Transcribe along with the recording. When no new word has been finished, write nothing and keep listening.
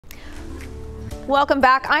Welcome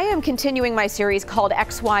back. I am continuing my series called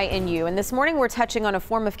X, Y, and U, and this morning we're touching on a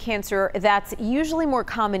form of cancer that's usually more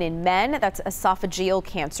common in men. That's esophageal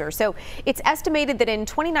cancer. So it's estimated that in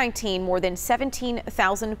 2019, more than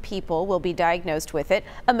 17,000 people will be diagnosed with it,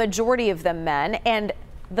 a majority of them men, and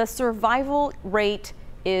the survival rate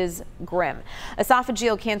is grim.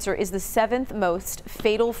 Esophageal cancer is the 7th most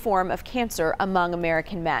fatal form of cancer among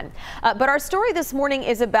American men. But our story this morning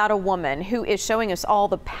is about a woman who is showing us all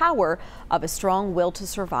the power of a strong will to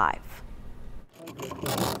survive.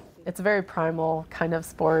 It's a very primal kind of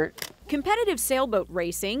sport. Competitive sailboat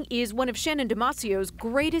racing is one of Shannon Dimasio's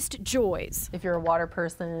greatest joys. If you're a water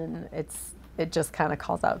person, it just kind of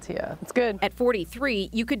calls out to you. It's good. At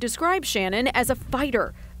 43, you could describe Shannon as a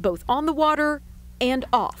fighter, both on the water and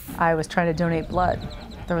off. I was trying to donate blood.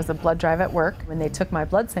 There was a blood drive at work. When they took my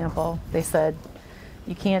blood sample, they said,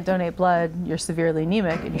 "You can't donate blood, you're severely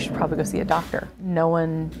anemic, and you should probably go see a doctor." No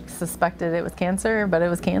one suspected it was cancer, but it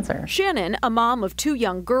was cancer. Shannon, a mom of 2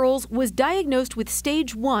 young girls, was diagnosed with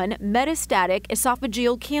stage 1 metastatic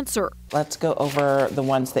esophageal cancer. Let's go over the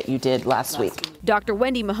ones that you did last week. Dr.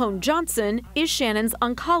 Wendy Mahone-Johnson is Shannon's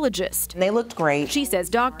oncologist. They looked great. She says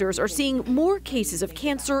doctors are seeing more cases of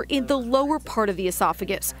cancer in the lower part of the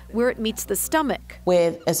esophagus, where it meets the stomach.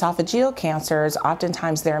 With esophageal cancers,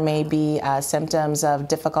 oftentimes there may be symptoms of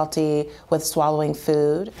difficulty with swallowing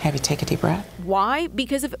food. Have you take a deep breath? Why?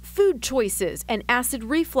 Because of food choices and acid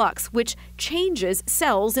reflux, which changes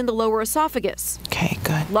cells in the lower esophagus. Okay,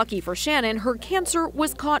 good. Lucky for Shannon, her cancer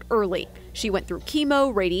was caught early. She went through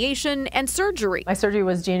chemo, radiation, and surgery. My surgery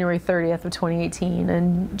was January 30th of 2018,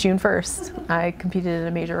 and June 1st, I competed in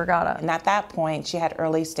a major regatta. And at that point, she had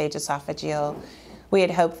early stage esophageal. We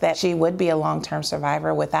had hoped that she would be a long-term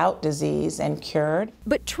survivor without disease and cured.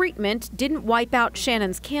 But treatment didn't wipe out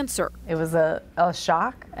Shannon's cancer. It was a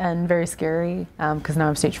shock and very scary because now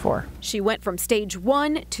I'm stage 4. She went from stage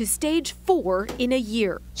 1 to stage 4 in a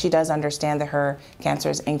year. She does understand that her cancer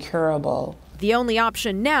is incurable. The only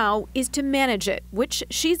option now is to manage it, which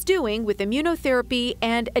she's doing with immunotherapy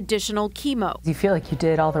and additional chemo. You feel like you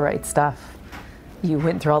did all the right stuff. You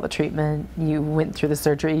went through all the treatment, you went through the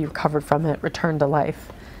surgery, you recovered from it, returned to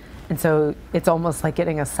life. And so it's almost like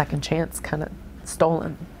getting a second chance kind of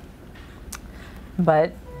stolen.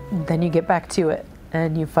 But then you get back to it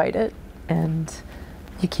and you fight it and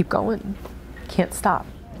you keep going. Can't stop.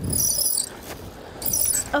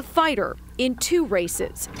 A fighter in 2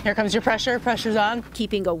 races. Here comes your pressure. Pressure's on.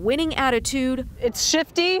 Keeping a winning attitude. It's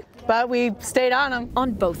shifty, but we stayed on them.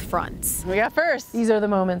 On both fronts. We got first. These are the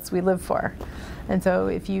moments we live for. And so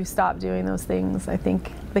if you stop doing those things, I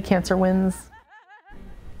think the cancer wins.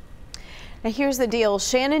 Now here's the deal.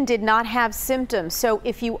 Shannon did not have symptoms, so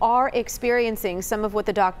if you are experiencing some of what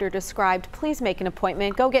the doctor described, please make an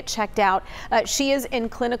appointment. Go get checked out. She is in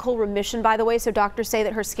clinical remission, by the way, so doctors say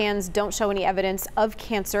that her scans don't show any evidence of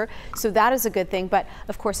cancer, so that is a good thing. But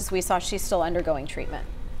of course, as we saw, she's still undergoing treatment.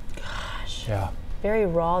 Gosh. Yeah. Very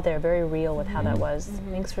raw there, very real with how that was.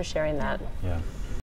 Thanks for sharing that. Yeah.